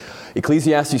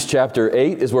Ecclesiastes chapter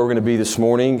 8 is where we're going to be this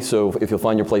morning, so if you'll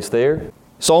find your place there.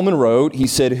 Solomon wrote, he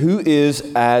said, "Who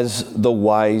is as the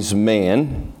wise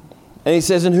man?" And he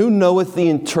says, "And who knoweth the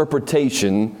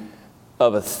interpretation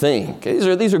of a thing?"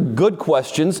 Okay, these are good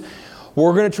questions.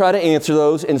 We're going to try to answer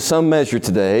those in some measure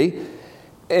today.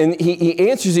 And he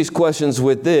answers these questions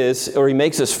with this, or he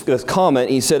makes this comment.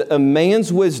 He said, "A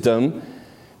man's wisdom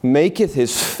maketh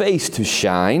his face to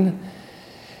shine."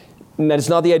 And that is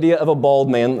not the idea of a bald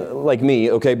man like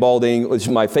me, okay, balding is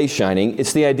my face shining.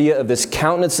 It's the idea of this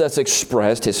countenance that's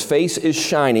expressed. His face is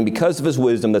shining because of his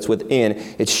wisdom that's within.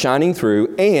 It's shining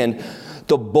through, and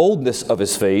the boldness of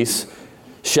his face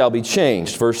shall be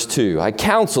changed. Verse 2, "I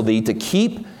counsel thee to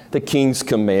keep the king's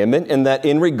commandment, and that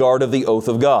in regard of the oath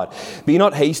of God. Be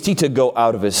not hasty to go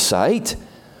out of his sight.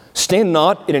 Stand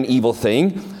not in an evil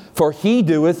thing, for he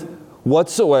doeth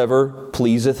whatsoever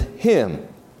pleaseth him.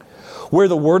 Where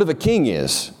the word of a king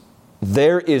is,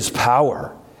 there is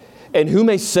power. And who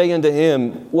may say unto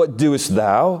him, What doest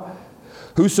thou?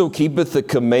 Whoso keepeth the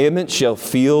commandment shall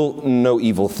feel no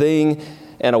evil thing,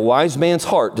 and a wise man's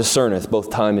heart discerneth both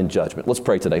time and judgment." Let's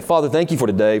pray today. Father, thank you for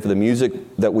today, for the music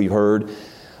that we heard.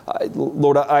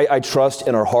 Lord, I trust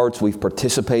in our hearts we've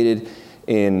participated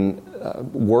in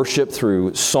worship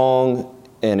through song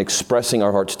and expressing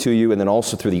our hearts to you, and then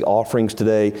also through the offerings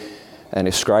today and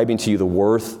ascribing to you the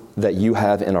worth that you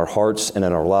have in our hearts and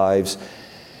in our lives.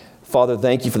 Father,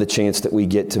 thank you for the chance that we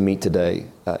get to meet today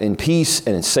in peace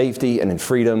and in safety and in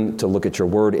freedom to look at your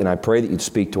word. And I pray that you'd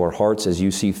speak to our hearts as you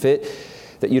see fit,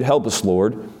 that you'd help us,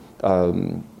 Lord,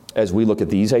 as we look at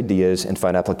these ideas and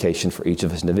find application for each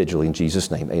of us individually. In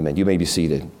Jesus' name, amen. You may be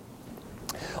seated.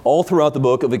 All throughout the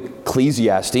book of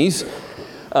Ecclesiastes,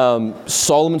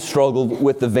 Solomon struggled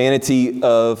with the vanity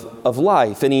of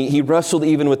life, and he wrestled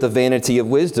even with the vanity of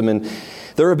wisdom. And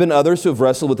there have been others who have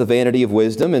wrestled with the vanity of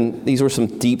wisdom, and these were some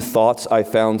deep thoughts I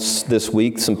found this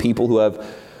week, some people who have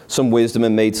some wisdom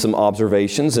and made some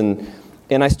observations, and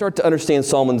I start to understand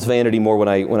Solomon's vanity more when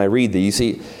I read these.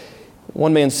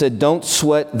 One man said, "Don't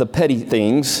sweat the petty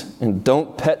things, and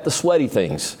don't pet the sweaty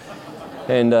things."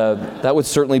 And that would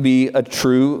certainly be a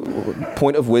true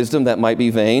point of wisdom that might be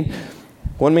vain.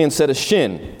 One man said, "A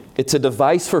shin, it's a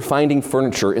device for finding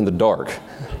furniture in the dark."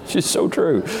 It's just so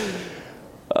true.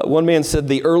 One man said,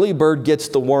 "The early bird gets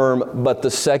the worm, but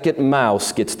the second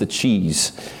mouse gets the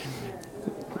cheese."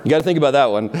 You got to think about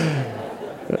that one.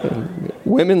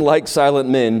 Women like silent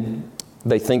men.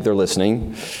 They think they're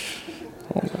listening.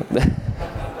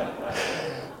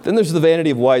 Then there's the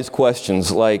vanity of wise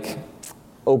questions like,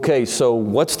 okay, so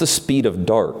what's the speed of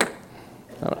dark?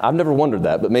 I've never wondered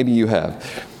that, but maybe you have.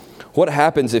 What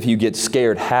happens if you get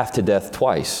scared half to death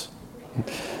twice?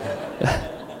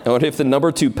 And if the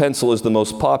number 2 pencil is the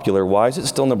most popular, why is it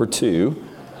still number 2?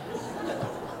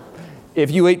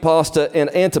 If you ate pasta and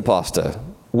antipasta,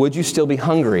 would you still be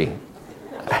hungry?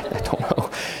 I don't know.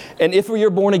 And if you're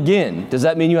born again, does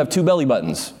that mean you have 2 belly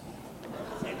buttons?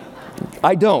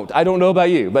 I don't know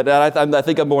about you, but I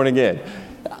think I'm born again.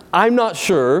 I'm not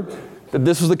sure that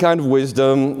this was the kind of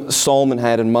wisdom Solomon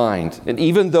had in mind. And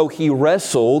even though he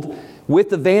wrestled with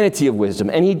the vanity of wisdom,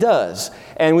 and he does,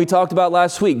 and we talked about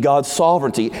last week, God's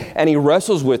sovereignty, and he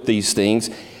wrestles with these things,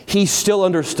 he still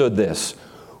understood this.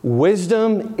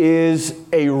 Wisdom is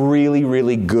a really,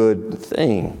 really good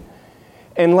thing.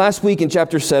 And last week in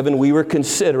chapter 7, we were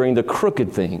considering the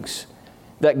crooked things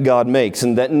that God makes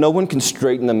and that no one can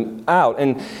straighten them out.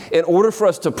 And in order for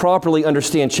us to properly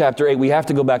understand chapter 8, we have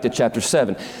to go back to chapter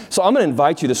 7. So I'm going to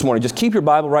invite you this morning, just keep your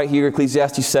Bible right here,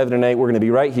 Ecclesiastes 7 and 8. We're going to be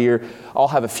right here. I'll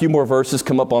have a few more verses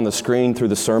come up on the screen through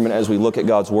the sermon as we look at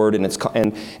God's Word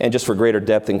and just for greater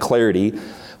depth and clarity.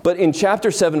 But in chapter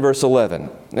 7, verse 11,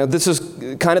 now this is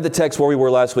kind of the text where we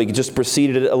were last week. It just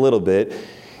preceded it a little bit.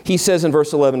 He says in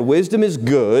verse 11, "Wisdom is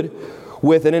good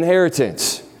with an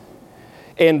inheritance,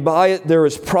 and by it there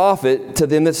is profit to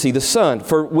them that see the sun.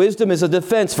 For wisdom is a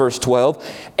defense," verse 12,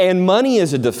 "and money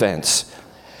is a defense.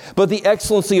 But the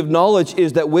excellency of knowledge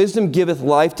is that wisdom giveth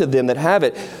life to them that have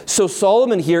it." So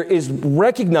Solomon here is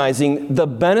recognizing the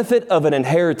benefit of an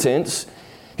inheritance.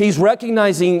 He's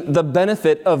recognizing the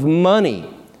benefit of money.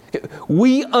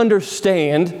 We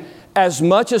understand as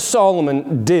much as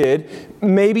Solomon did,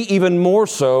 maybe even more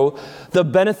so, the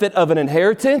benefit of an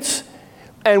inheritance,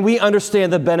 and we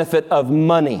understand the benefit of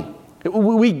money.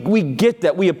 We get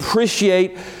that. We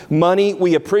appreciate money.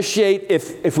 We appreciate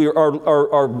if we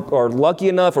are lucky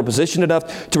enough or positioned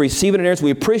enough to receive an inheritance,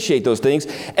 we appreciate those things.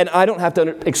 And I don't have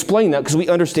to explain that because we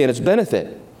understand its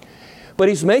benefit. But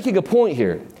he's making a point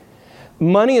here.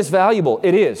 Money is valuable.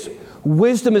 It is.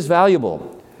 Wisdom is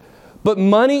valuable. But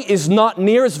money is not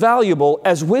near as valuable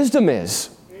as wisdom is.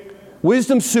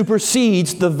 Wisdom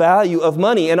supersedes the value of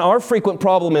money. And our frequent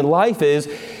problem in life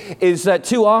is that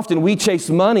too often we chase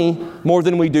money more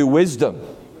than we do wisdom.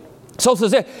 Saul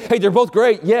says, hey, they're both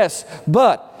great, yes,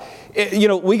 but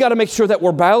we got to make sure that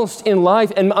we're balanced in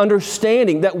life and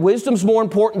understanding that wisdom's more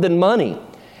important than money.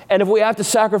 And if we have to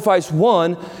sacrifice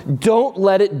one, don't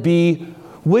let it be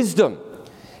wisdom.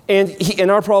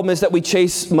 And our problem is that we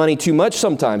chase money too much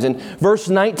sometimes. In verse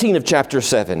 19 of chapter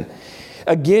 7,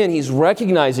 again, he's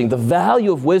recognizing the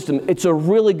value of wisdom. It's a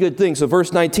really good thing. So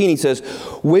verse 19, he says,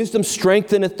 wisdom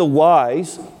strengtheneth the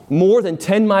wise more than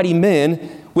 10 mighty men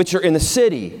which are in the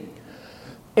city.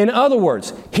 In other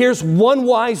words, here's one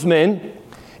wise man,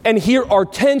 and here are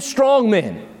 10 strong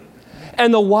men.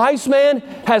 And the wise man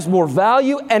has more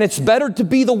value, and it's better to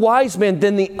be the wise man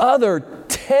than the other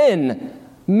 10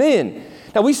 men.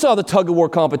 Now, we saw the tug-of-war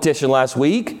competition last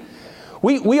week.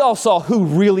 We all saw who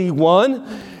really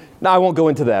won. Now, I won't go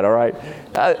into that, all right?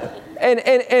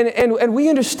 And we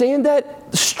understand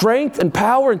that strength and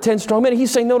power and 10 strong men.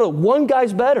 He's saying, no, one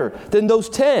guy's better than those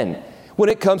 10 when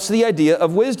it comes to the idea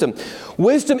of wisdom.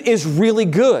 Wisdom is really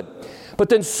good. But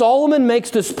then Solomon makes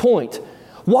this point.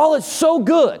 While it's so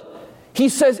good, he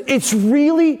says it's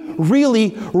really,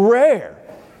 really rare.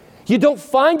 You don't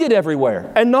find it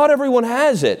everywhere, and not everyone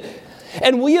has it.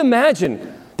 And we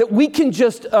imagine that we can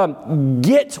just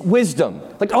get wisdom.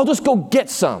 Like, I'll just go get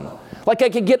some. Like I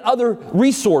could get other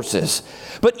resources.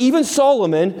 But even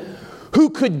Solomon, who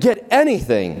could get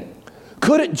anything,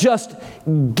 couldn't just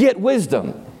get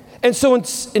wisdom. And so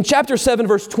in chapter 7,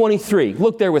 verse 23,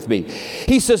 look there with me.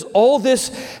 He says, all this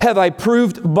have I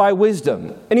proved by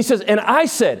wisdom. And he says, and I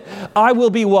said, I will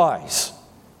be wise.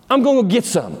 I'm going to get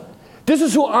some. This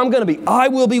is who I'm going to be. I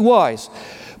will be wise.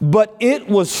 But it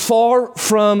was far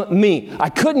from me. I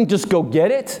couldn't just go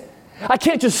get it. I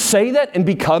can't just say that and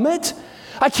become it.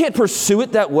 I can't pursue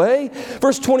it that way.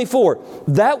 Verse 24,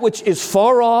 that which is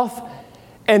far off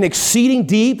and exceeding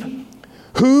deep,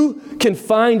 who can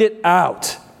find it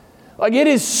out? Like, it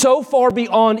is so far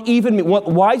beyond even me. What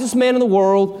wisest man in the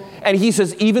world, and he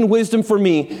says, even wisdom for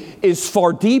me is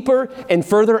far deeper and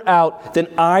further out than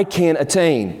I can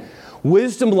attain.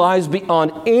 Wisdom lies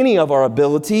beyond any of our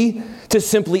ability to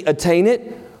simply attain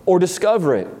it or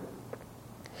discover it.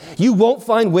 You won't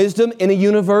find wisdom in a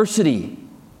university.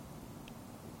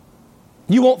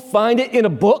 You won't find it in a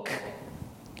book.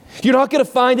 You're not going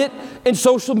to find it in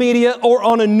social media or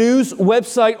on a news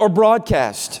website or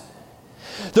broadcast.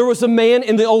 There was a man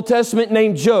in the Old Testament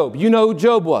named Job. You know who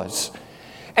Job was.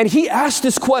 And he asked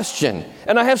this question,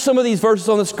 and I have some of these verses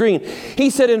on the screen. He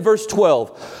said in verse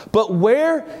 12, but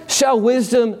where shall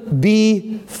wisdom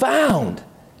be found?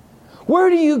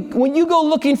 When you go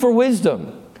looking for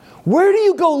wisdom, where do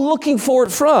you go looking for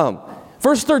it from?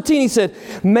 Verse 13, he said,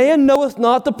 man knoweth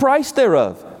not the price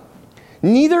thereof,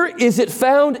 neither is it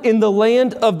found in the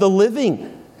land of the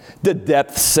living. The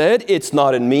depth said, it's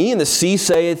not in me, and the sea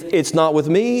saith, it's not with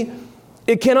me.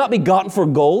 It cannot be gotten for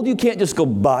gold. You can't just go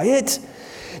buy it.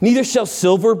 Neither shall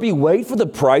silver be weighed for the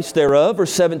price thereof.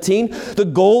 Verse 17, the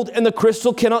gold and the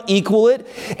crystal cannot equal it,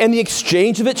 and the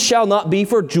exchange of it shall not be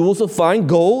for jewels of fine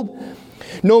gold.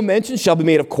 No mention shall be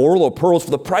made of coral or pearls,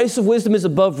 for the price of wisdom is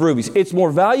above rubies. It's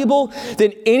more valuable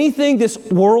than anything this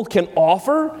world can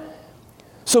offer.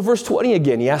 So verse 20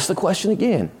 again, he asks the question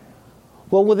again.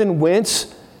 Well, then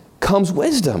whence comes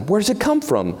wisdom? Where does it come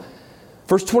from?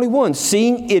 Verse 21,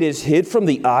 seeing it is hid from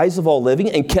the eyes of all living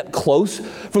and kept close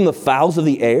from the fowls of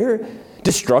the air,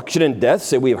 destruction and death,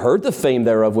 say we have heard the fame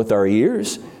thereof with our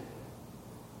ears.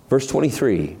 Verse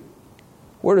 23,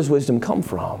 where does wisdom come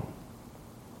from?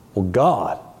 Well,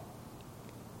 God,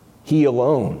 He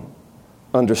alone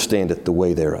understandeth the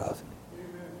way thereof,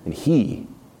 and He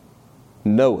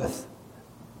knoweth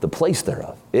the place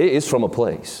thereof. It is from a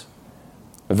place.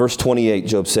 In verse 28,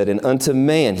 Job said, and unto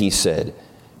man he said,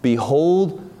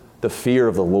 behold the fear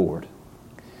of the Lord.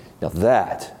 Now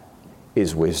that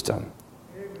is wisdom.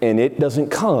 And it doesn't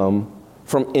come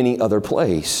from any other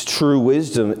place. True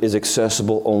wisdom is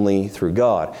accessible only through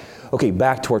God. Okay,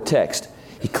 back to our text.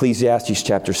 Ecclesiastes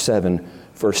chapter 7,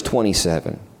 verse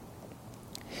 27.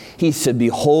 He said,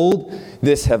 behold,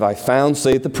 this have I found,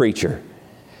 saith the preacher,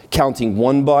 counting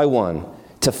one by one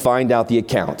to find out the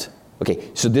account.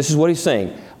 Okay, so this is what he's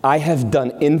saying. I have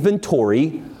done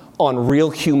inventory on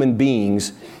real human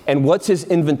beings. And what's his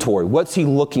inventory? What's he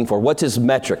looking for? What's his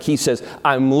metric? He says,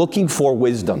 I'm looking for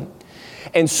wisdom.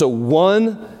 And so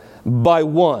one by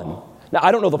one. Now,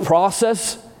 I don't know the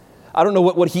process. I don't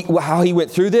know how he went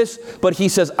through this, but he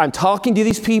says, I'm talking to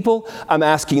these people, I'm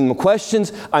asking them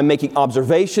questions, I'm making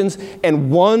observations, and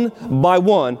one by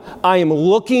one, I am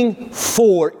looking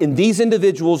for, in these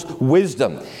individuals,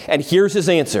 wisdom. And here's his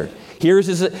answer.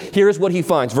 Here's what he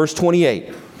finds. Verse 28.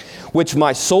 Which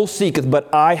my soul seeketh,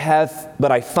 but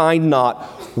I find not.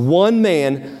 One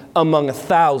man among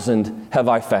 1,000 have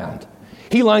I found.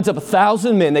 He lines up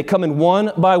 1,000 men. They come in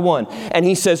one by one. And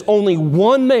he says, only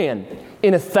one man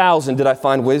in 1,000 did I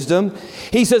find wisdom.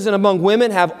 He says, and among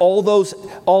women have all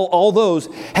those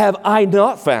have I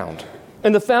not found.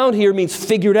 And the found here means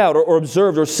figured out or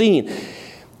observed or seen.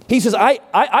 He says,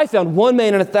 I found one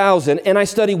man in 1,000, and I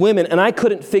study women, and I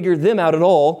couldn't figure them out at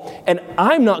all, and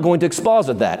I'm not going to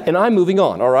exposit that, and I'm moving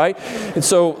on, all right? And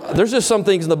so there's just some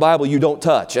things in the Bible you don't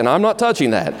touch, and I'm not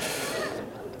touching that.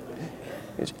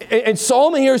 And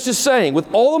Solomon here is just saying,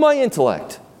 with all of my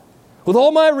intellect, with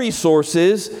all my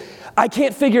resources, I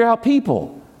can't figure out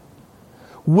people.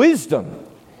 Wisdom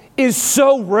is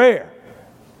so rare.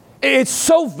 It's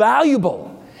so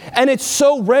valuable, and it's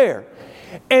so rare.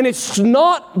 And it's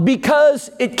not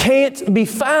because it can't be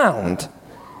found.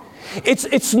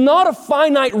 It's not a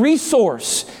finite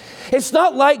resource. It's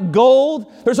not like gold.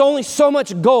 There's only so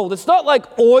much gold. It's not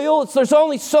like oil. There's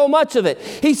only so much of it.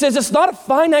 He says it's not a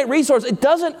finite resource. It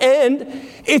doesn't end.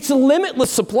 It's a limitless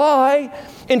supply.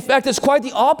 In fact, it's quite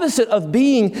the opposite of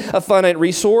being a finite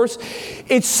resource.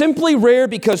 It's simply rare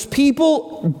because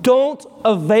people don't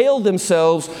avail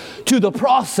themselves to the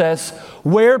process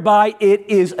whereby it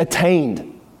is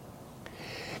attained.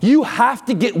 You have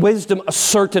to get wisdom a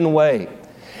certain way.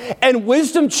 And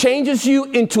wisdom changes you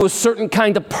into a certain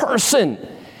kind of person.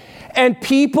 And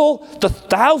people, the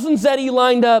thousands that he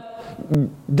lined up,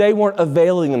 they weren't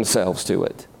availing themselves to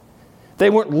it. They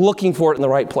weren't looking for it in the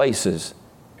right places.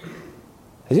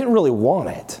 They didn't really want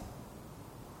it.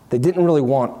 They didn't really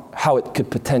want how it could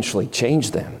potentially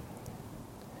change them.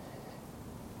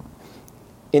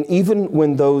 And even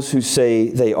when those who say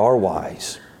they are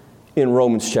wise, in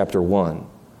Romans chapter 1,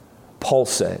 Paul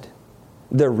said,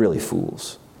 they're really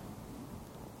fools.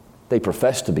 They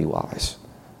profess to be wise.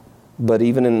 But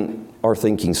even in our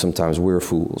thinking, sometimes we're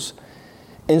fools.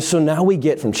 And so now we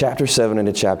get from chapter 7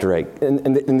 into chapter 8.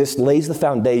 And this lays the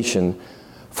foundation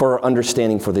for our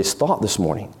understanding for this thought this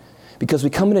morning. Because we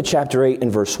come into chapter 8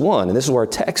 and verse 1, and this is where our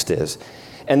text is.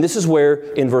 And this is where,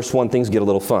 in verse 1, things get a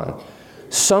little fun.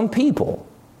 Some people,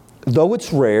 though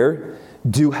it's rare,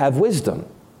 do have wisdom.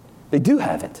 They do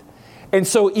have it. And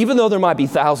so even though there might be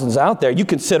thousands out there, you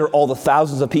consider all the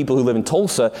thousands of people who live in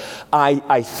Tulsa,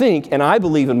 I think, and I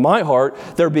believe in my heart,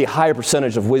 there would be a higher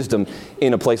percentage of wisdom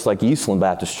in a place like Eastland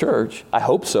Baptist Church. I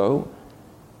hope so.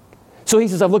 So he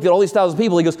says, I've looked at all these thousands of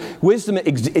people. He goes, wisdom,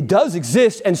 it does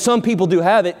exist, and some people do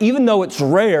have it. Even though it's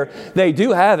rare, they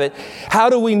do have it. How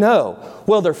do we know?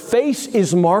 Well, their face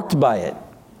is marked by it.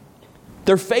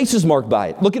 Their face is marked by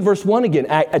it. Look at verse 1 again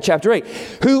at chapter 8.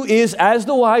 Who is as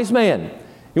the wise man?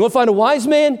 You want to find a wise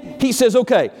man? He says,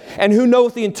 okay. And who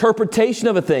knoweth the interpretation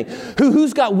of a thing?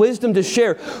 Who's got wisdom to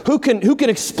share? Who can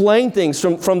explain things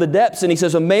from the depths? And he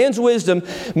says, a man's wisdom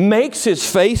makes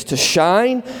his face to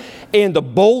shine, and the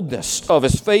boldness of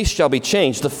his face shall be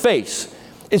changed. The face,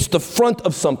 it's the front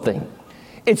of something.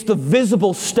 It's the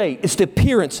visible state. It's the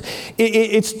appearance.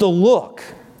 It's the look.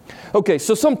 Okay,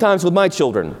 so sometimes with my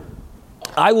children,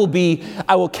 I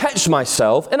will catch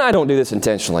myself, and I don't do this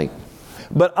intentionally,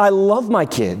 but I love my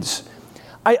kids.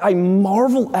 I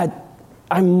marvel that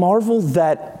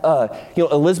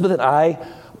Elizabeth and I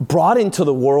brought into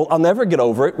the world. I'll never get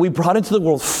over it. We brought into the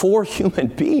world 4 human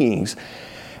beings,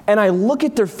 and I look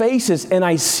at their faces and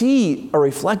I see a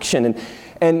reflection.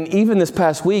 And even this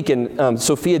past week, and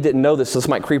Sophia didn't know this, so this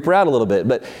might creep her out a little bit,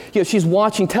 but she's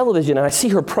watching television, and I see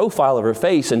her profile of her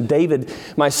face, and David,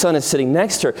 my son, is sitting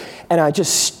next to her, and I'm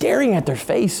just staring at their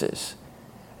faces.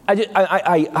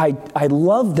 I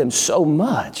love them so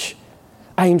much.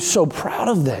 I am so proud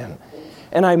of them,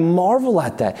 and I marvel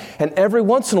at that. And every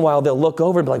once in a while, they'll look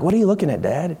over and be like, "What are you looking at,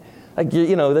 Dad?" Like,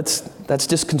 that's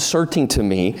disconcerting to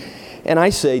me. And I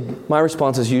say, my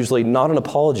response is usually not an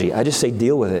apology. I just say,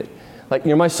 deal with it. Like,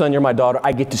 you're my son, you're my daughter.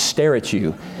 I get to stare at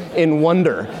you in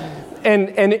wonder. And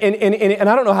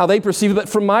I don't know how they perceive it, but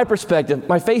from my perspective,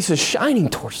 my face is shining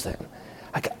towards them.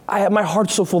 I have my heart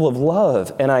so full of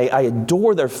love, and I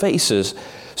adore their faces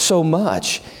so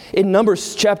much. In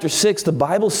Numbers chapter 6, the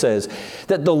Bible says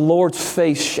that the Lord's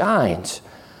face shines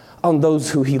on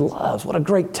those who he loves. What a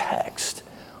great text.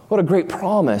 What a great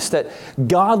promise that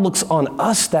God looks on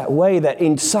us that way, that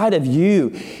inside of you,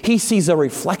 he sees a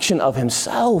reflection of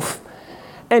himself.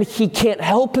 And he can't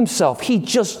help himself. He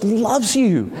just loves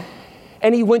you.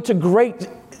 And he went to great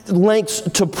lengths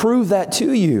to prove that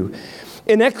to you.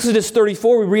 In Exodus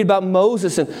 34, we read about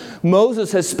Moses, and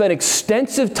Moses has spent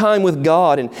extensive time with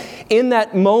God. And in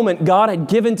that moment, God had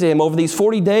given to him, over these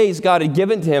 40 days, God had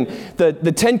given to him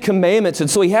the 10 Commandments. And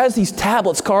so he has these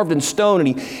tablets carved in stone,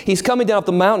 and he's coming down off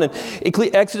the mountain.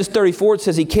 In Exodus 34, it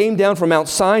says he came down from Mount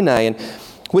Sinai. And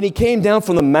when he came down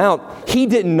from the mount, he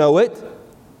didn't know it,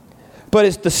 but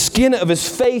as the skin of his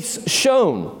face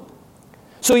shone.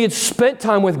 So he had spent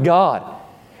time with God.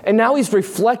 And now he's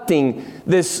reflecting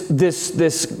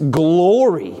this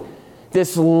glory,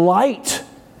 this light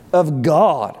of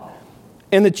God.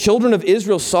 And the children of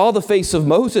Israel saw the face of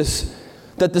Moses,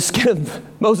 that the skin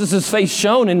of Moses' face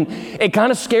shone, and it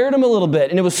kind of scared them a little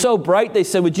bit. And it was so bright, they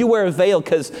said, would you wear a veil?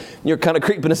 Because you're kind of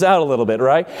creeping us out a little bit,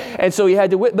 right? And so he had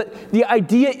to, but the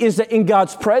idea is that in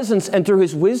God's presence and through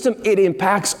his wisdom, it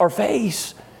impacts our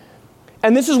face.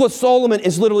 And this is what Solomon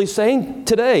is literally saying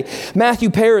today.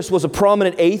 Matthew Paris was a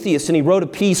prominent atheist, and he wrote a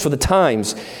piece for the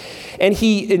Times. And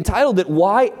he entitled it,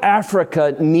 Why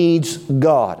Africa Needs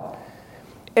God.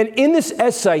 And in this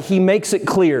essay, he makes it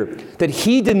clear that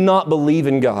he did not believe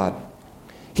in God.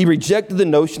 He rejected the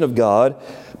notion of God,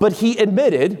 but he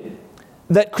admitted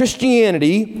that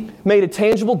Christianity made a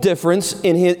tangible difference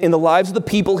in the lives of the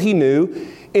people he knew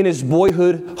in his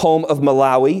boyhood home of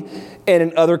Malawi and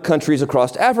in other countries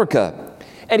across Africa.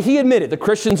 And he admitted the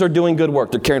Christians are doing good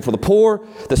work. They're caring for the poor,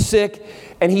 the sick.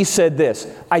 And he said this,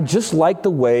 I just like the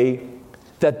way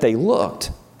that they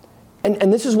looked.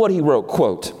 And this is what he wrote,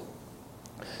 quote,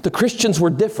 the Christians were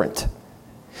different.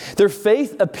 Their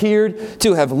faith appeared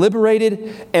to have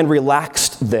liberated and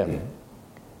relaxed them.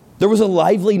 There was a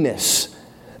liveliness,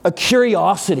 a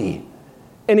curiosity,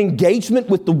 an engagement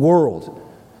with the world.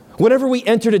 Whenever we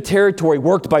entered a territory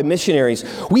worked by missionaries,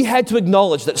 we had to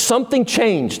acknowledge that something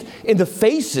changed in the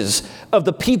faces of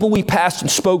the people we passed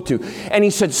and spoke to. And he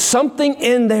said, something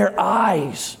in their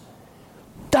eyes.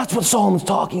 That's what Solomon's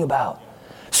talking about.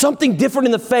 Something different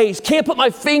in the face. Can't put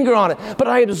my finger on it, but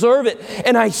I observe it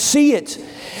and I see it.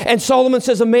 And Solomon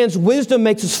says a man's wisdom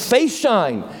makes his face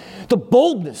shine. The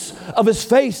boldness of his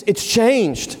face, it's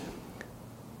changed.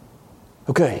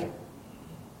 Okay.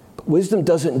 Wisdom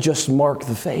doesn't just mark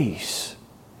the face.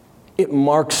 It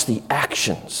marks the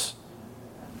actions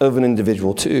of an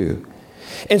individual too.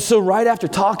 And so right after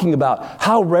talking about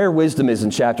how rare wisdom is in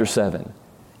chapter 7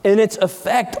 and its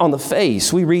effect on the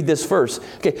face, we read this verse.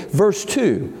 Okay, verse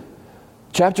 2.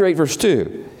 Chapter 8, verse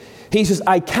 2. He says,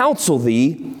 I counsel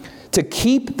thee to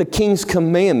keep the king's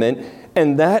commandment,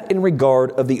 and that in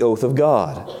regard of the oath of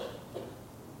God.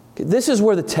 Okay, this is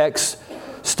where the text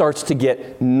starts to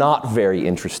get not very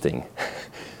interesting.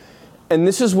 And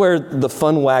this is where the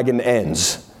fun wagon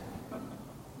ends.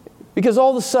 Because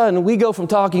all of a sudden we go from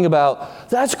talking about,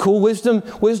 that's cool,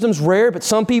 wisdom's rare, but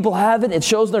some people have it, it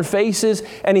shows in their faces.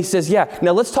 And he says, yeah,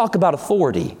 now let's talk about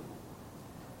authority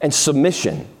and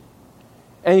submission.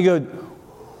 And you go,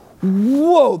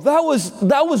 whoa, that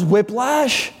was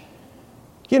whiplash.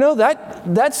 You know, that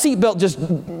seatbelt just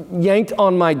yanked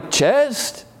on my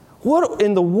chest. What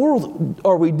in the world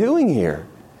are we doing here?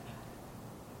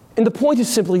 And the point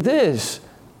is simply this,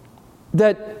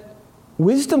 that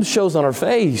wisdom shows on our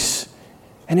face,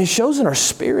 and it shows in our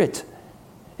spirit.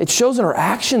 It shows in our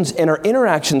actions and our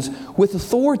interactions with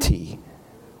authority.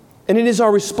 And it is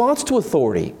our response to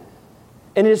authority,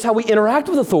 and it is how we interact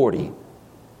with authority,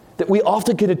 that we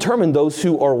often can determine those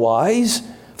who are wise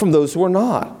from those who are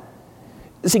not.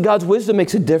 See, God's wisdom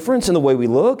makes a difference in the way we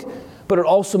look, but it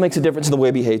also makes a difference in the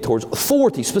way we behave towards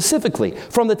authority, specifically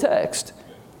from the text.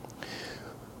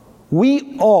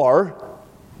 We are,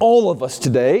 all of us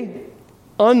today,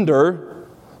 under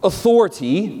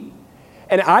authority.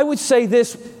 And I would say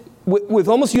this with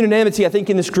almost unanimity, I think,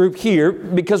 in this group here,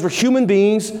 because we're human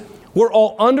beings, we're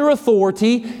all under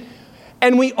authority,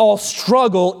 and we all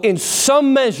struggle in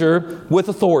some measure with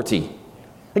authority.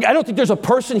 Like, I don't think there's a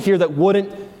person here that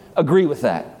wouldn't agree with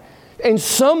that. In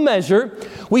some measure,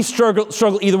 we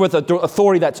struggle either with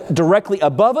authority that's directly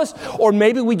above us, or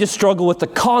maybe we just struggle with the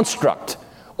construct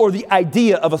or the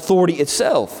idea of authority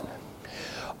itself.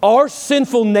 Our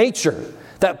sinful nature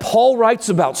that Paul writes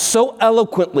about so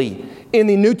eloquently in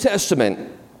the New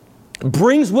Testament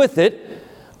brings with it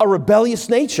a rebellious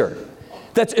nature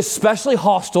that's especially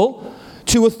hostile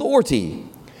to authority.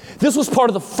 This was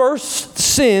part of the first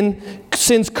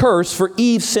sin's curse for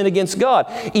Eve's sin against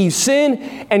God. Eve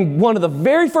sinned, and one of the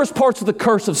very first parts of the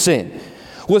curse of sin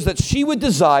was that she would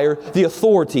desire the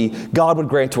authority God would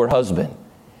grant to her husband.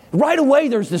 Right away,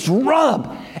 there's this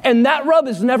rub, and that rub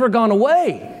has never gone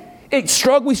away. We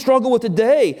struggle with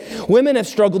today. Women have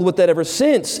struggled with that ever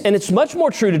since, and it's much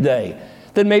more true today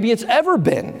than maybe it's ever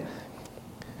been.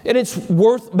 And it's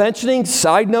worth mentioning,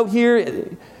 side note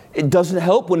here, It doesn't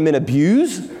help when men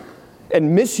abuse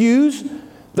and misuse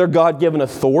their God-given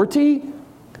authority.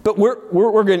 But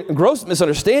we're going to gross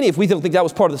misunderstanding if we don't think that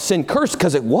was part of the sin curse,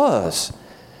 because it was.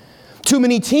 Too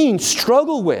many teens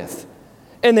struggle with,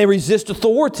 and they resist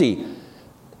authority.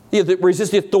 They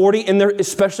resist the authority,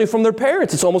 especially from their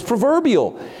parents. It's almost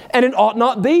proverbial. And it ought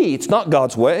not be. It's not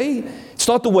God's way. It's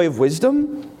not the way of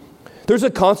wisdom. There's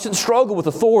a constant struggle with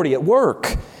authority at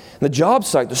work, the job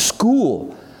site, the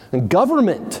school, and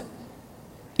government.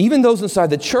 Even those inside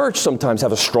the church sometimes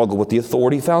have a struggle with the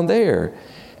authority found there.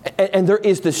 And there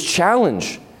is this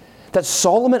challenge that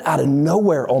Solomon, out of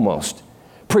nowhere almost,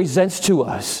 presents to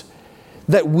us,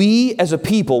 that we as a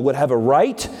people would have a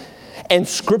right and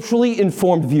scripturally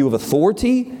informed view of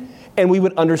authority, and we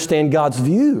would understand God's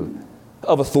view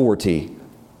of authority.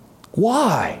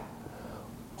 Why?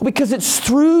 Well, because it's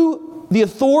through the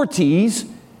authorities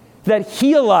that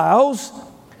He allows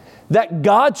that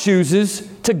God chooses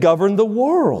to govern the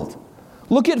world.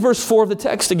 Look at verse 4 of the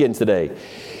text again today.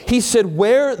 He said,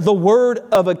 where the word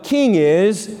of a king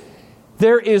is,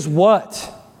 there is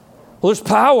what? Well, there's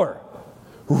power.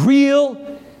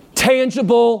 Real,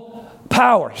 tangible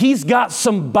power. He's got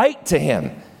some bite to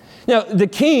him. Now, the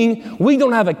king, we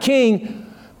don't have a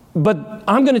king, but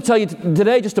I'm going to tell you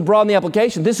today, just to broaden the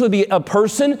application, this would be a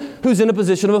person who's in a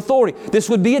position of authority. This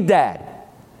would be a dad.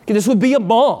 This would be a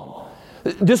mom.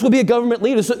 This would be a government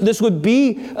leader. This would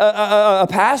be a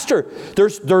pastor.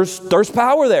 There's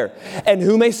power there. And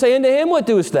who may say unto him, what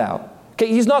doest thou? Okay,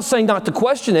 he's not saying not to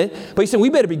question it, but he's saying we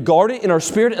better be guarded in our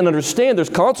spirit and understand there's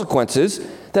consequences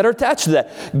that are attached to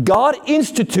that. God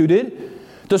instituted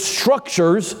the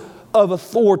structures of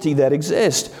authority that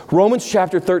exist. Romans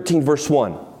chapter 13, verse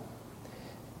 1.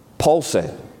 Paul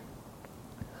said,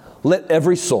 let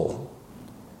every soul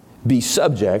be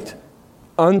subject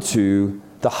unto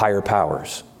the higher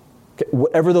powers. Okay,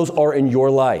 whatever those are in your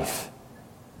life,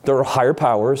 there are higher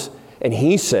powers, and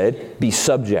he said, be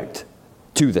subject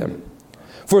to them.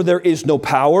 For there is no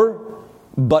power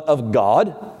but of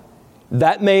God.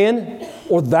 That man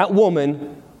or that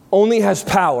woman only has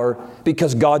power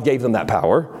because God gave them that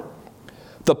power.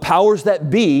 The powers that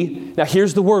be, now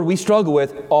here's the word we struggle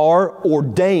with, are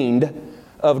ordained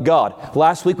of God.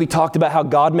 Last week we talked about how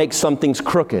God makes some things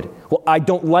crooked. Well, I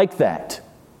don't like that.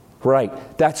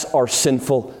 Right, that's our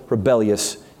sinful,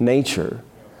 rebellious nature.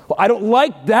 Well, I don't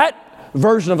like that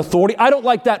version of authority. I don't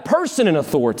like that person in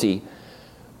authority.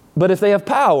 But if they have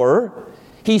power,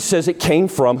 he says it came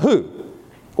from who?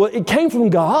 Well, it came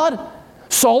from God.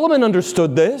 Solomon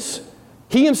understood this.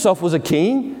 He himself was a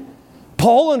king.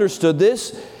 Paul understood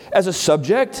this as a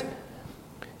subject.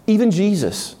 Even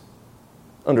Jesus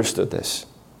understood this.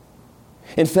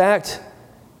 In fact,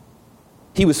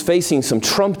 he was facing some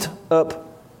trumped up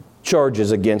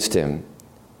charges against him,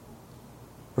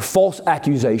 or false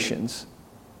accusations.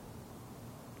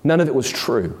 None of it was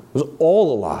true. It was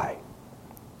all a lie.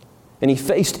 And he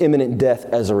faced imminent death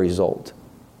as a result.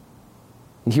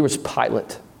 And here was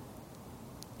Pilate.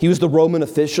 He was the Roman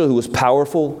official who was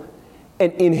powerful,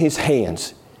 and in his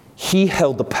hands, he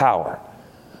held the power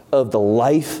of the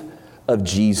life of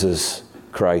Jesus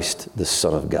Christ, the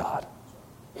Son of God.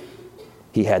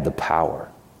 He had the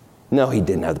power. No, he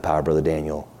didn't have the power, Brother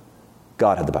Daniel.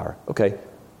 God had the power. Okay,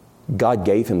 God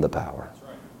gave him the power.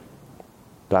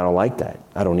 But I don't like that.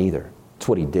 I don't either. It's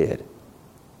what he did.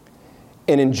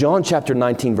 And in John chapter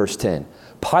 19, verse 10,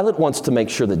 Pilate wants to make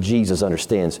sure that Jesus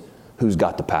understands who's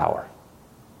got the power.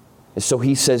 And so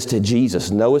he says to Jesus,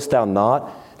 knowest thou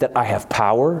not that I have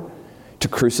power to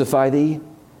crucify thee,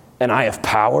 and I have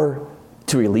power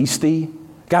to release thee?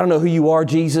 I don't know who you are,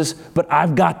 Jesus, but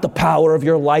I've got the power of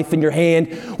your life in your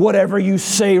hand. Whatever you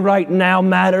say right now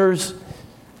matters.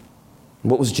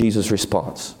 What was Jesus'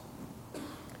 response?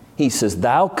 He says,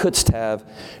 thou couldst have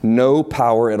no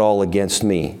power at all against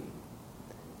me,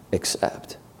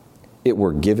 except it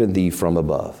were given thee from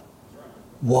above.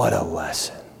 What a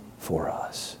lesson for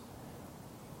us.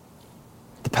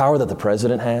 The power that the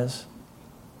president has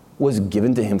was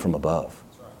given to him from above.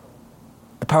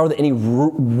 The power that any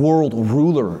world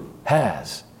ruler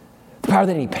has. The power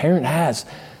that any parent has.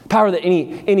 The power that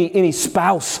any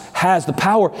spouse has. The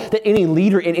power that any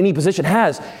leader in any position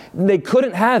has. They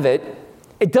couldn't have it.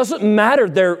 It doesn't matter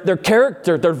their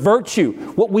character, their virtue,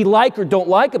 what we like or don't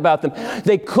like about them.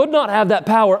 They could not have that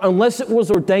power unless it was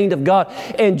ordained of God.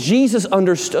 And Jesus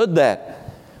understood that.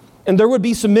 And there would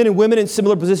be some men and women in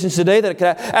similar positions today that could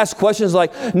ask questions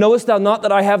like, knowest thou not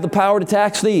that I have the power to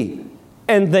tax thee?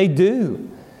 And they do.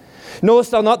 Knowest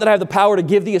thou not that I have the power to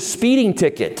give thee a speeding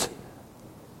ticket?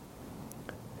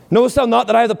 Knowest thou not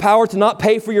that I have the power to not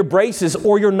pay for your braces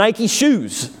or your Nike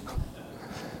shoes?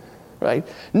 Right?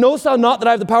 Knowest thou not that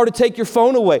I have the power to take your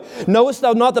phone away? Knowest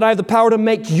thou not that I have the power to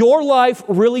make your life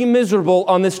really miserable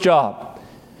on this job?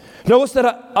 Knowest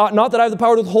not that I have the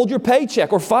power to withhold your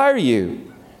paycheck or fire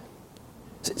you?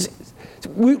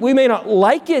 We may not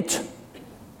like it,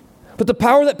 but the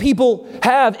power that people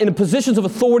have in positions of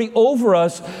authority over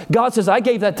us, God says, I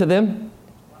gave that to them.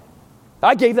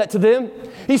 I gave that to them.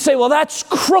 You say, well, that's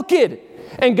crooked.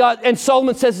 And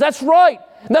Solomon says, that's right.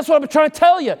 And that's what I've been trying to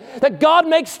tell you, that God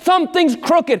makes some things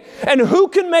crooked. And who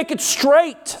can make it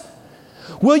straight?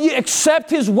 Will you accept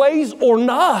His ways or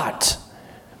not?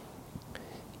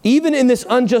 Even in this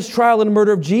unjust trial and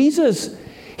murder of Jesus,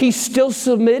 He still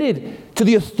submitted to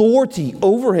the authority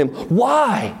over Him.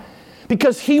 Why?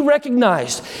 Because He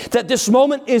recognized that this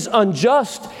moment is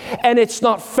unjust and it's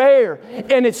not fair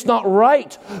and it's not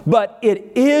right, but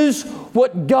it is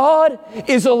what God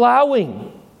is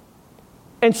allowing.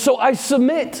 And so I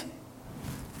submit.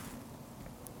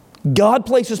 God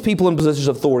places people in positions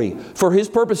of authority for His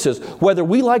purposes, whether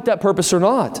we like that purpose or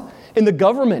not. In the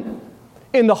government,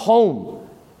 in the home,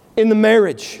 in the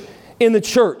marriage, in the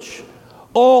church.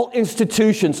 All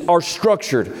institutions are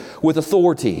structured with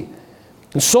authority.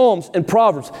 In Psalms and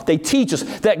Proverbs, they teach us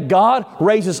that God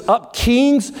raises up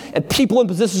kings and people in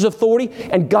positions of authority,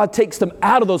 and God takes them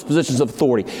out of those positions of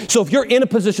authority. So if you're in a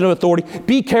position of authority,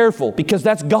 be careful, because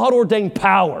that's God-ordained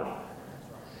power.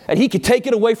 And He could take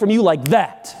it away from you like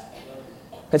that.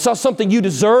 It's not something you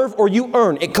deserve or you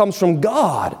earn. It comes from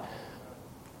God.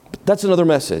 But that's another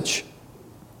message.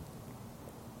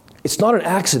 It's not an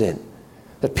accident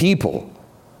that people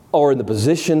are in the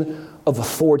position of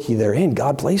authority they're in.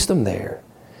 God placed them there.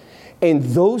 And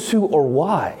those who are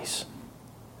wise,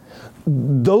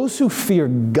 those who fear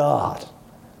God,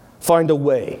 find a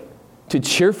way to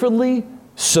cheerfully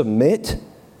submit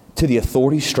to the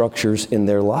authority structures in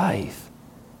their life.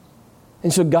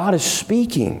 And so God is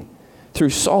speaking through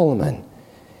Solomon,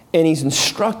 and He's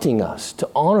instructing us to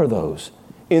honor those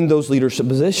in those leadership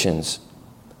positions.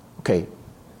 Okay,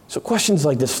 so questions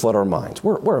like this flood our minds.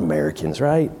 We're Americans,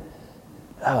 right?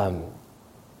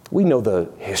 We know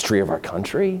the history of our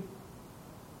country.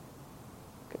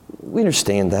 We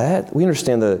understand that. We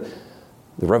understand the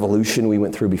revolution we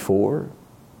went through before.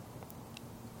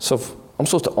 So if I'm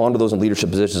supposed to honor those in leadership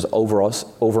positions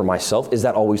over myself, is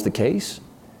that always the case?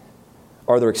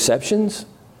 Are there exceptions?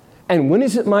 And when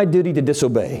is it my duty to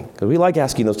disobey? Because we like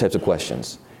asking those types of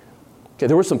questions. Okay,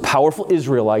 there were some powerful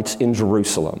Israelites in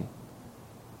Jerusalem.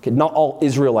 Okay, not all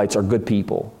Israelites are good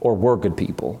people or were good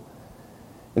people.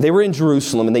 And they were in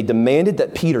Jerusalem, and they demanded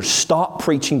that Peter stop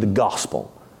preaching the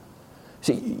gospel.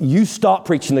 See, you stop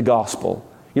preaching the gospel.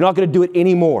 You're not going to do it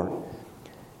anymore.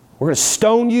 We're going to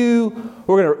stone you.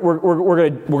 We're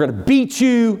going to beat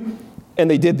you. And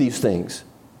they did these things.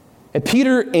 And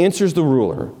Peter answers the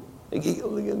ruler.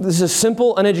 This is a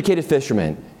simple, uneducated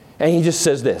fisherman. And he just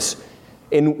says this,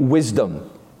 in wisdom,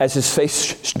 as his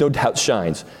face no doubt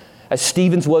shines, as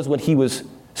Stephen's was when he was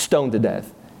stoned to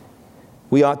death.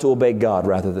 We ought to obey God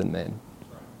rather than men.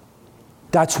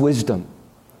 That's wisdom.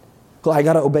 Well, I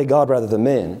got to obey God rather than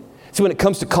men. See, when it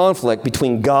comes to conflict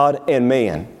between God and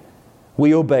man,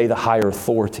 we obey the higher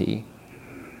authority.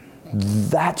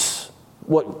 That's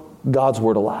what God's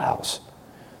word allows.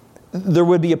 There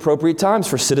would be appropriate times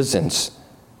for citizens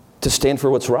to stand for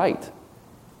what's right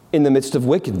in the midst of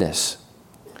wickedness.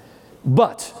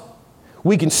 But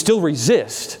we can still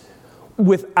resist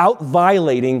without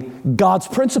violating God's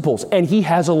principles. And He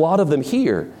has a lot of them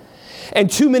here. And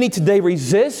too many today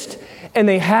resist, and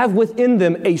they have within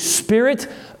them a spirit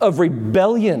of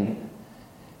rebellion.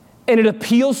 And it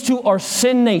appeals to our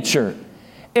sin nature.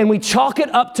 And we chalk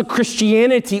it up to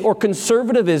Christianity or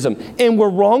conservatism, and we're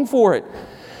wrong for it.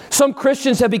 Some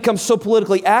Christians have become so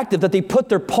politically active that they put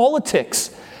their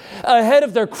politics ahead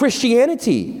of their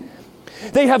Christianity.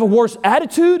 They have a worse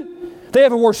attitude. They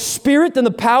have a worse spirit than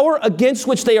the power against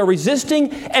which they are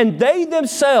resisting, and they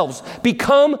themselves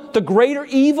become the greater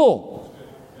evil.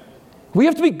 We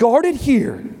have to be guarded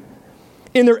here.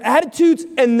 In their attitudes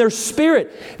and their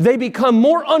spirit, they become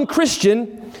more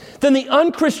unchristian than the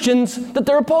unchristians that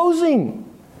they're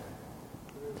opposing.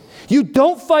 You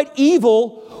don't fight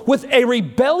evil with a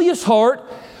rebellious heart,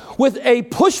 with a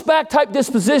pushback type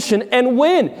disposition, and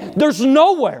win. There's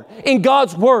nowhere in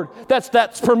God's word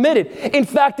that's permitted. In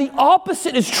fact, the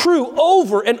opposite is true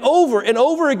over and over and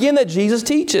over again that Jesus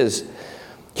teaches.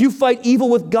 You fight evil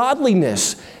with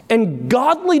godliness, and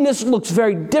godliness looks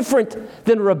very different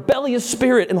than a rebellious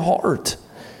spirit and heart.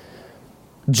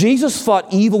 Jesus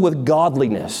fought evil with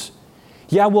godliness.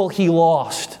 Yeah, well, He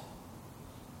lost.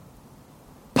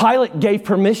 Pilate gave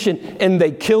permission and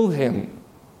they killed Him.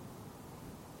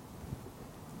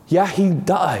 Yeah, He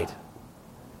died,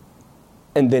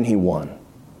 And then he won.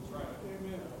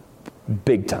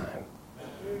 Big time.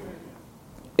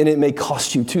 And it may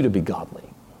cost you too to be godly.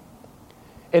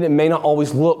 And it may not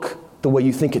always look the way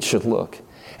you think it should look.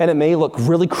 And it may look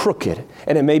really crooked.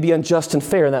 And it may be unjust and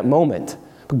fair in that moment.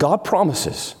 But God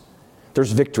promises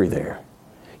there's victory there.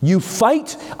 You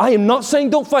fight. I am not saying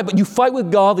don't fight, but you fight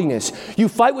with godliness. You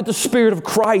fight with the Spirit of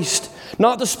Christ,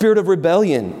 not the spirit of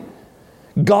rebellion.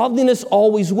 Godliness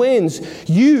always wins.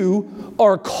 You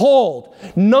are called,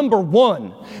 number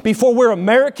one, before we're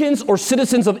Americans or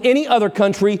citizens of any other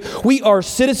country, we are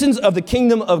citizens of the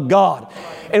kingdom of God.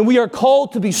 And we are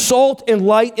called to be salt and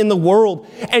light in the world.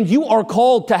 And you are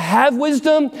called to have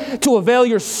wisdom, to avail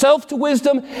yourself to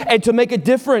wisdom, and to make a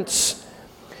difference.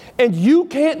 And you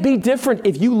can't be different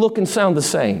if you look and sound the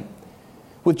same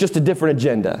with just a different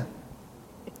agenda.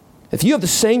 If you have the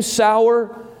same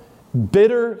sour,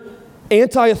 bitter,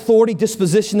 anti-authority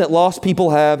disposition that lost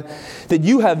people have, then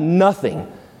you have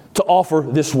nothing to offer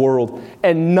this world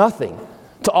and nothing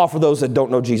to offer those that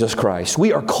don't know Jesus Christ.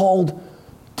 We are called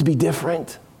to be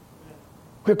different.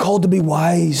 We're called to be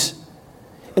wise.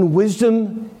 And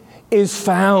wisdom is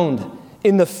found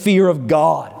in the fear of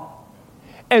God.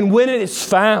 And when it is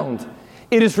found,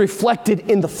 it is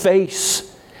reflected in the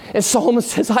face. And Solomon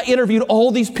says, I interviewed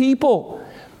all these people.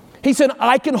 He said,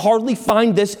 I can hardly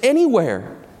find this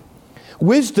anywhere.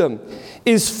 Wisdom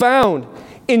is found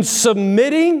in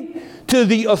submitting to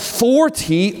the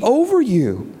authority over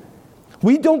you.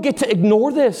 We don't get to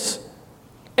ignore this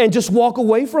and just walk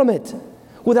away from it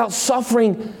without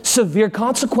suffering severe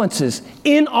consequences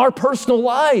in our personal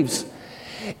lives,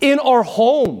 in our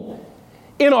home,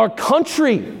 in our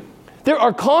country. There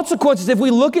are consequences if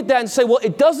we look at that and say, well,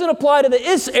 it doesn't apply to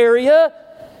this area,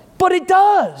 but it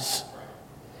does.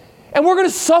 And we're going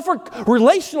to suffer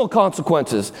relational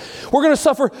consequences. We're going to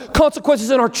suffer consequences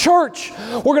in our church.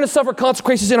 We're going to suffer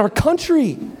consequences in our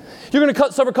country. You're going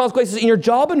to suffer consequences in your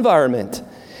job environment.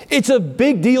 It's a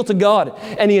big deal to God,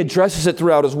 and He addresses it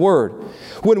throughout His Word.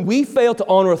 When we fail to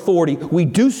honor authority, we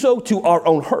do so to our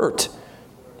own hurt.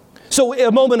 So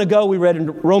a moment ago, we read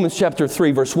in Romans chapter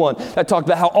 3, verse 1, that talked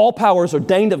about how all power is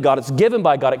ordained of God. It's given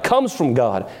by God. It comes from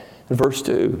God. In verse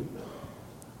 2,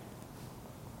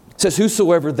 it says,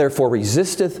 whosoever therefore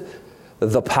resisteth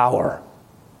the power.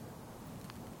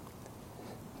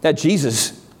 Now,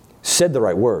 Jesus said the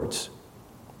right words.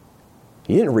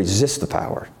 He didn't resist the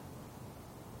power.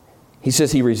 He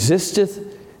says, he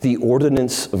resisteth the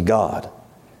ordinance of God.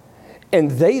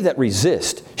 And they that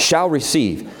resist shall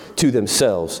receive to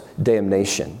themselves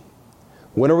damnation.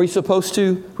 When are we supposed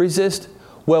to resist?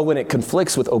 Well, when it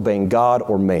conflicts with obeying God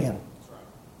or man.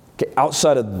 Okay,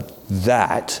 outside of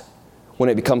that, when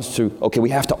it becomes to, okay,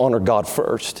 we have to honor God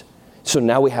first. So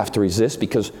now we have to resist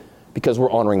because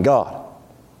we're honoring God.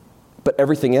 But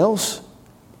everything else,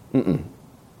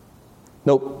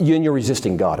 no, you're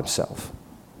resisting God Himself.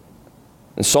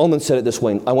 And Solomon said it this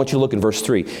way. I want you to look in verse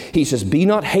 3. He says, be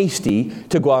not hasty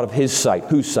to go out of his sight.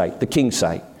 Whose sight? The king's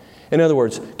sight. In other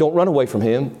words, don't run away from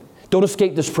him. Don't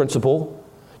escape this principle.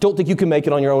 Don't think you can make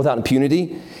it on your own without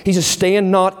impunity. He says, stand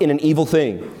not in an evil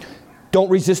thing. Don't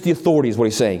resist the authority is what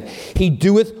he's saying. He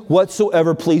doeth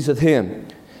whatsoever pleaseth him.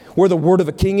 Where the word of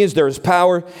a king is, there is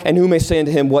power, and who may say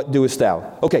unto him, what doest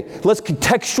thou? Okay, let's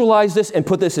contextualize this and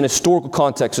put this in historical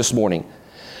context this morning.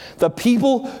 The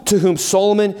people to whom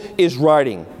Solomon is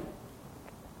writing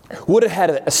would have had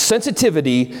a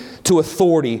sensitivity to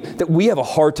authority that we have a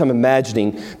hard time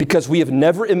imagining because we have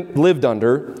never lived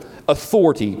under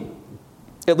authority,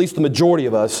 at least the majority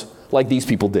of us, like these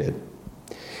people did.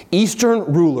 Eastern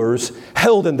rulers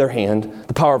held in their hand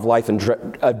the power of life and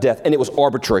death, and it was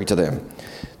arbitrary to them.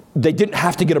 They didn't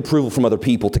have to get approval from other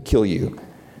people to kill you.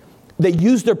 They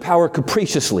used their power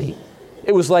capriciously.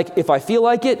 It was like, if I feel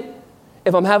like it,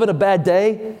 if I'm having a bad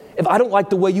day, if I don't like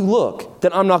the way you look,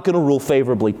 then I'm not going to rule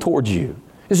favorably towards you.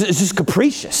 It's just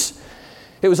capricious.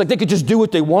 It was like they could just do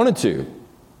what they wanted to.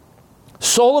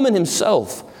 Solomon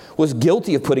himself was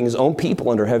guilty of putting his own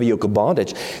people under heavy yoke of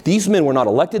bondage. These men were not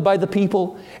elected by the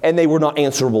people, and they were not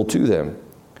answerable to them.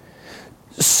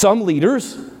 Some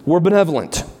leaders were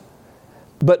benevolent,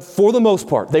 but for the most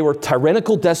part, they were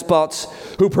tyrannical despots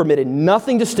who permitted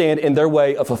nothing to stand in their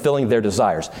way of fulfilling their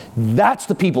desires. That's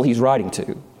the people he's writing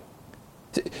to.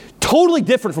 Totally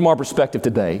different from our perspective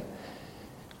today.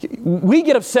 We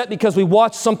get upset because we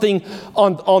watch something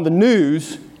on the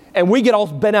news and we get all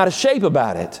bent out of shape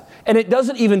about it. And it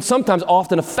doesn't even sometimes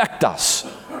often affect us.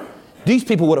 These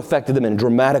people would have affected them in a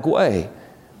dramatic way.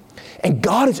 And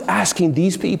God is asking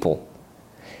these people,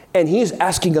 and He is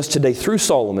asking us today through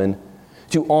Solomon,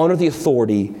 to honor the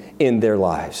authority in their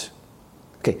lives.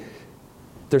 Okay,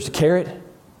 there's a carrot,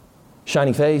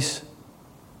 shiny face,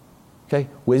 Okay?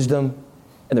 Wisdom,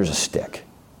 and there's a stick.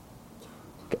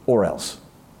 Okay? Or else.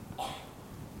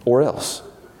 Or else.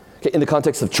 Okay? In the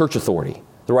context of church authority,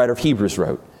 the writer of Hebrews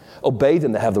wrote, obey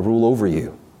them that have the rule over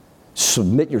you.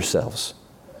 Submit yourselves,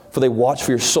 for they watch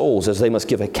for your souls as they must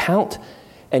give account.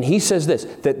 And he says this,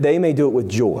 that they may do it with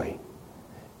joy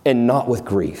and not with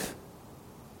grief.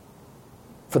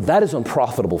 For that is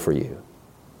unprofitable for you.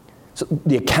 So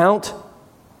the account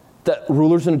that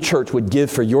rulers in a church would give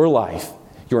for your life,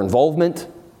 your involvement,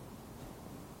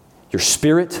 your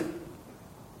spirit,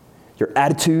 your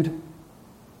attitude,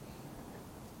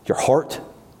 your heart.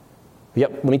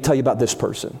 Yep, let me tell you about this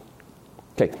person.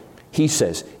 Okay, he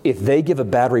says, if they give a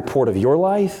bad report of your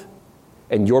life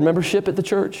and your membership at the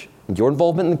church and your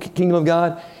involvement in the kingdom of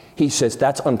God, he says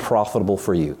that's unprofitable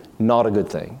for you, not a good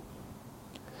thing.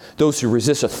 Those who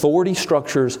resist authority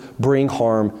structures bring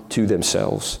harm to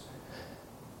themselves.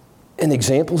 And the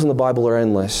examples in the Bible are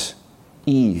endless.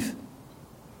 Eve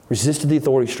resisted the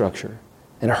authority structure,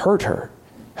 and it hurt her.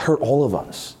 It hurt all of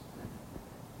us.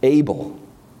 Abel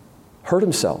hurt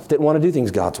himself, didn't want to do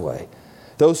things God's way.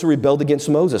 Those who rebelled against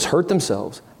Moses hurt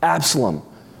themselves. Absalom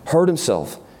hurt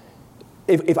himself.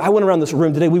 If I went around this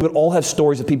room today, we would all have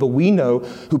stories of people we know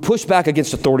who pushed back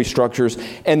against authority structures,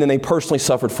 and then they personally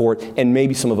suffered for it, and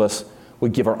maybe some of us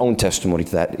would give our own testimony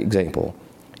to that example.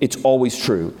 It's always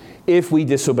true. If we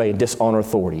disobey and dishonor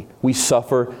authority, we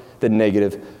suffer the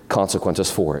negative consequences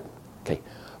for it. Okay,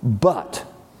 but,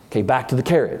 back to the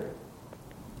carrot.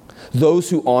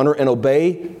 Those who honor and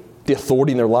obey the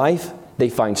authority in their life, they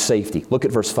find safety. Look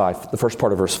at verse 5, the first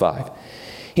part of verse 5.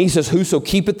 He says, whoso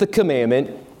keepeth the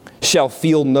commandment shall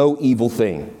feel no evil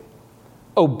thing.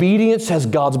 Obedience has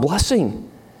God's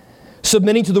blessing.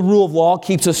 Submitting to the rule of law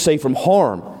keeps us safe from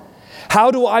harm. How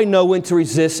do I know when to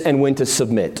resist and when to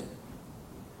submit?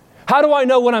 How do I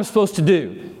know what I'm supposed to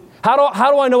do? How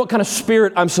do I know what kind of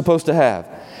spirit I'm supposed to have?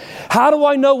 How do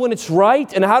I know when it's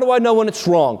right and how do I know when it's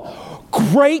wrong?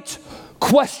 Great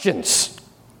questions.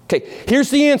 Okay,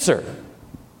 here's the answer.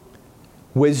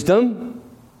 Wisdom.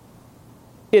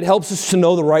 It helps us to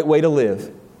know the right way to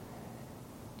live,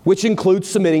 which includes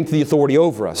submitting to the authority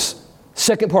over us.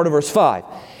 Second part of verse 5.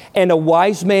 And a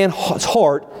wise man's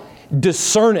heart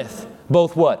discerneth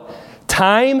both what?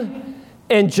 Time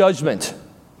and judgment.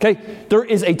 Okay? There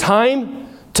is a time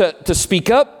to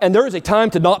speak up, and there is a time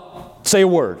to not say a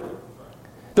word.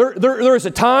 There is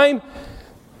a time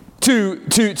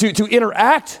to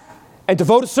interact and to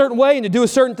vote a certain way and to do a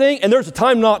certain thing, and there's a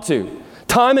time not to.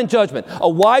 Time and judgment. A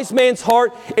wise man's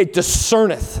heart, it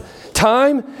discerneth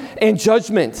time and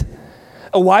judgment.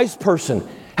 A wise person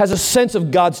has a sense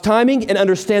of God's timing and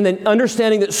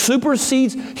understanding that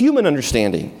supersedes human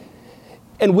understanding.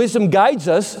 And wisdom guides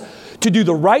us to do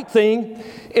the right thing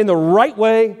in the right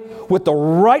way with the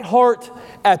right heart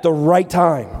at the right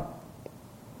time.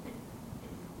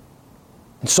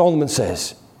 And Solomon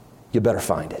says, you better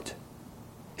find it.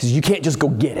 He says, you can't just go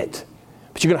get it,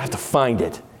 but you're going to have to find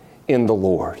it in the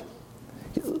Lord.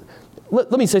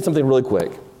 Let me say something really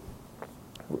quick.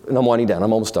 And I'm winding down.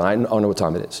 I'm almost done. I don't know what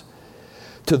time it is.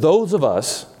 To those of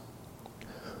us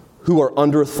who are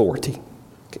under authority,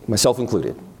 myself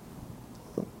included,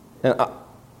 and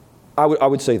I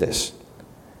would say this.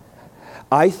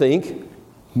 I think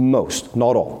most,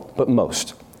 not all, but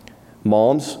most,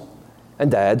 moms and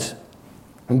dads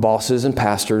and bosses and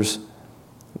pastors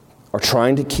are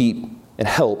trying to keep and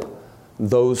help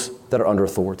those that are under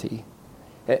authority.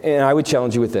 And I would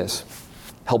challenge you with this.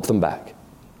 Help them back.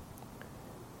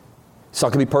 It's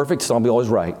not going to be perfect. It's not going to be always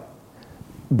right.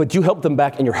 But you help them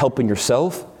back and you're helping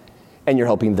yourself and you're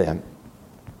helping them.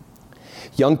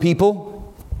 Young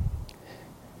people,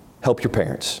 help your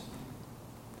parents.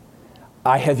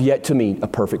 I have yet to meet a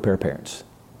perfect pair of parents.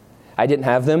 I didn't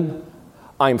have them.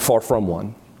 I am far from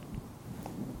one.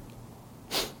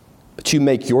 But you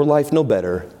make your life no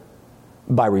better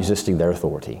by resisting their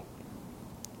authority.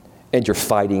 And you're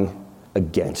fighting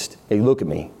against. Hey, look at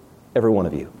me, every one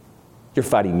of you. You're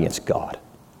fighting against God.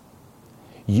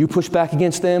 You push back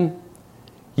against them,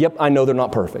 yep, I know they're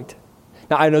not perfect.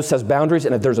 Now, I know this has boundaries,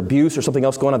 and if there's abuse or something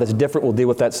else going on that's different, we'll deal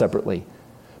with that separately.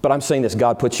 But I'm saying this,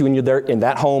 God puts you in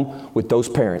that home with those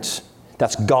parents.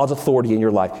 That's God's authority in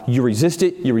your life. You resist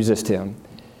it, you resist Him.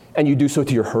 And you do so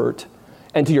to your hurt.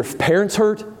 And to your parents'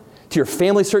 hurt, to your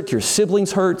family's hurt, to your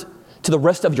siblings' hurt, to the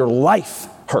rest of your life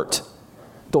hurt.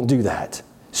 Don't do that.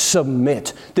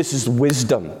 Submit. This is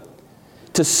wisdom.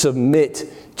 To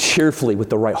submit cheerfully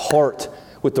with the right heart,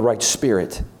 with the right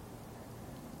spirit.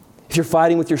 If you're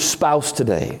fighting with your spouse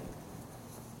today,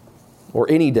 or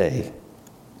any day,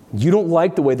 you don't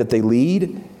like the way that they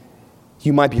lead,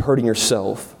 you might be hurting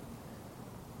yourself.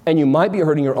 And you might be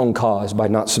hurting your own cause by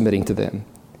not submitting to them.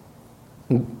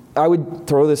 I would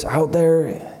throw this out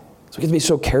there. So we have to be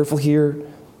so careful here.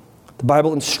 The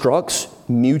Bible instructs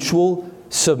mutual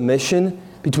submission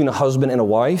between a husband and a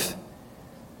wife.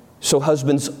 So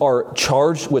husbands are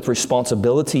charged with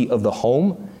responsibility of the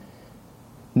home,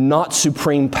 not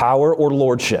supreme power or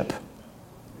lordship.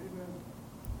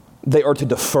 They are to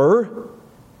defer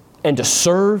and to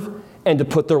serve and to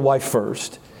put their wife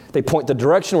first. They point the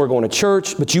direction, we're going to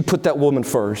church, but you put that woman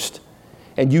first.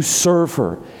 And you serve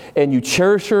her, and you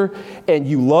cherish her, and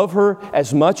you love her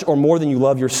as much or more than you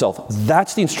love yourself.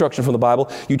 That's the instruction from the Bible.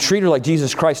 You treat her like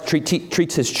Jesus Christ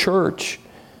treats His church.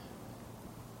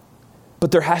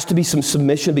 But there has to be some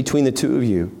submission between the two of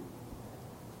you.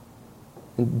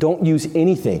 And don't use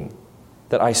anything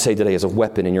that I say today as a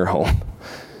weapon in your home.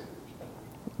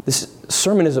 This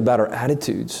sermon is about our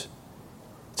attitudes.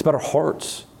 It's about our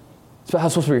hearts. It's about how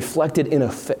it's supposed to be reflected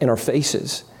in our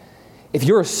faces. If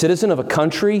you're a citizen of a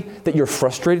country that you're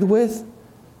frustrated with,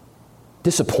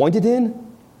 disappointed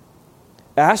in,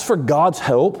 ask for God's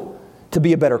help to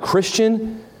be a better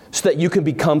Christian so that you can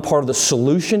become part of the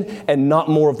solution and not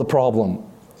more of the problem.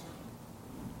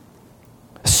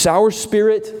 A sour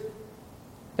spirit,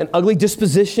 an ugly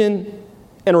disposition,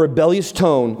 and a rebellious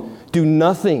tone do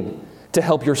nothing to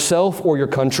help yourself or your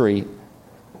country.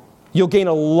 You'll gain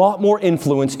a lot more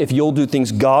influence if you'll do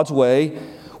things God's way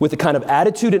with the kind of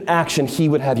attitude and action He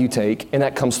would have you take, and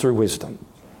that comes through wisdom.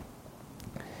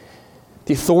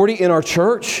 The authority in our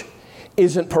church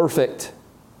isn't perfect.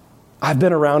 I've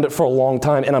been around it for a long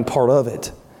time, and I'm part of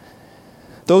it.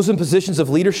 Those in positions of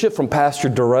leadership, from Pastor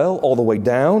Durrell all the way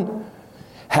down,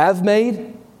 have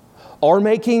made, are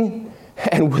making,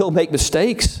 and will make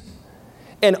mistakes.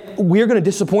 And we're going to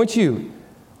disappoint you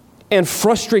and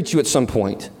frustrate you at some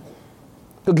point.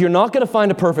 Look, you're not going to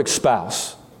find a perfect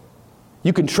spouse.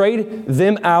 You can trade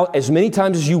them out as many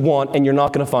times as you want, and you're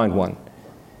not going to find one.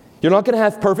 You're not going to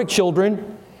have perfect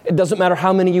children. It doesn't matter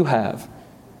how many you have.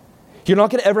 You're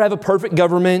not going to ever have a perfect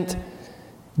government.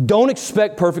 Don't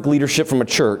expect perfect leadership from a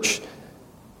church.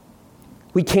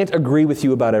 We can't agree with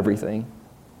you about everything.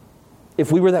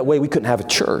 If we were that way, we couldn't have a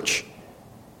church.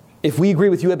 If we agree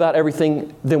with you about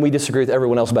everything, then we disagree with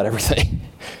everyone else about everything.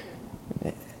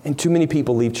 And too many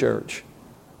people leave church,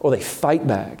 or they fight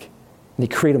back. And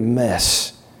they create a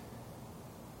mess.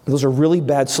 Those are really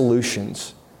bad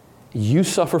solutions. You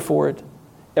suffer for it.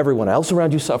 Everyone else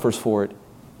around you suffers for it.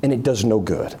 And it does no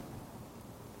good.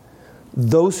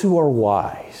 Those who are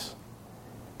wise,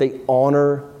 they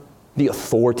honor the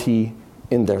authority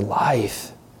in their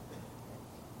life.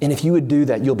 And if you would do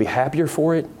that, you'll be happier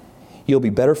for it. You'll be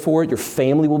better for it. Your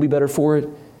family will be better for it.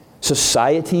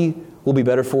 Society will be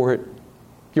better for it.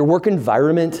 Your work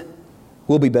environment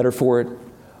will be better for it.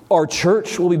 Our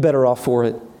church will be better off for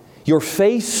it. Your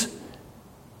face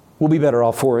will be better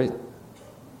off for it.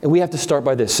 And we have to start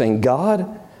by this, saying,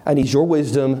 God, I need your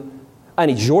wisdom. I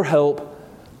need your help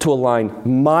to align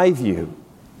my view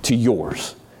to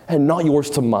yours and not yours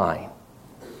to mine.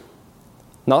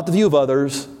 Not the view of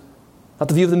others, not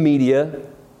the view of the media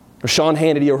or Sean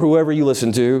Hannity or whoever you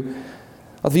listen to,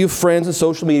 not the view of friends and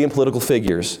social media and political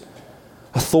figures.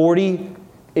 Authority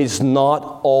is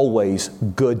not always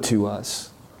good to us.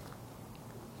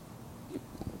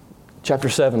 Chapter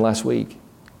 7 last week.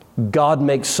 God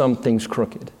makes some things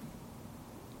crooked.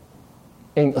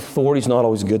 And authority is not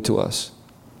always good to us.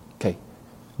 Okay,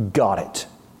 got it.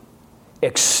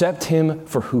 Accept Him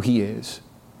for who He is.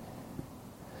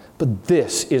 But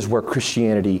this is where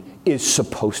Christianity is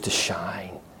supposed to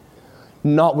shine.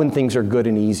 Not when things are good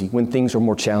and easy, when things are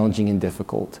more challenging and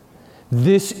difficult.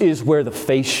 This is where the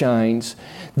face shines.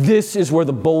 This is where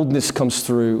the boldness comes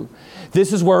through.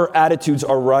 This is where our attitudes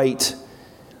are right.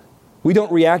 We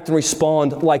don't react and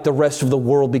respond like the rest of the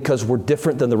world because we're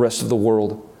different than the rest of the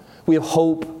world. We have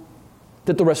hope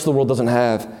that the rest of the world doesn't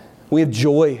have. We have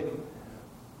joy.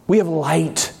 We have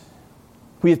light.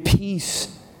 We have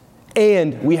peace.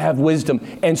 And we have wisdom.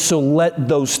 And so let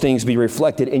those things be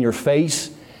reflected in your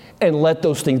face, and let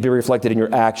those things be reflected in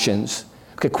your actions.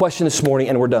 Okay, question this morning,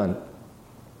 and we're done.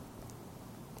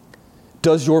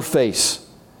 Does your face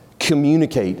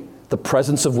communicate the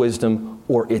presence of wisdom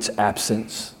or its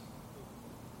absence?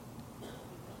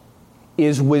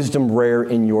 Is wisdom rare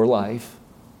in your life?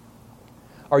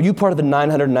 Are you part of the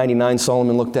 999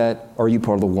 Solomon looked at, or are you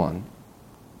part of the one?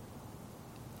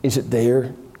 Is it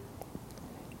there?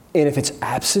 And if it's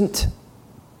absent,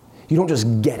 you don't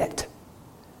just get it.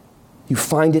 You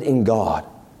find it in God.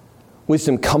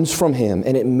 Wisdom comes from Him,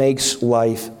 and it makes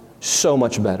life so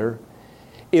much better.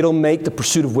 It'll make the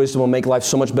pursuit of wisdom will make life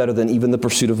so much better than even the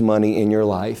pursuit of money in your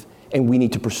life. And we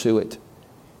need to pursue it.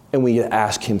 And we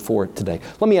ask Him for it today.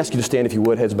 Let me ask you to stand if you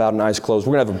would, heads bowed and eyes closed.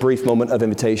 We're going to have a brief moment of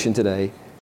invitation today.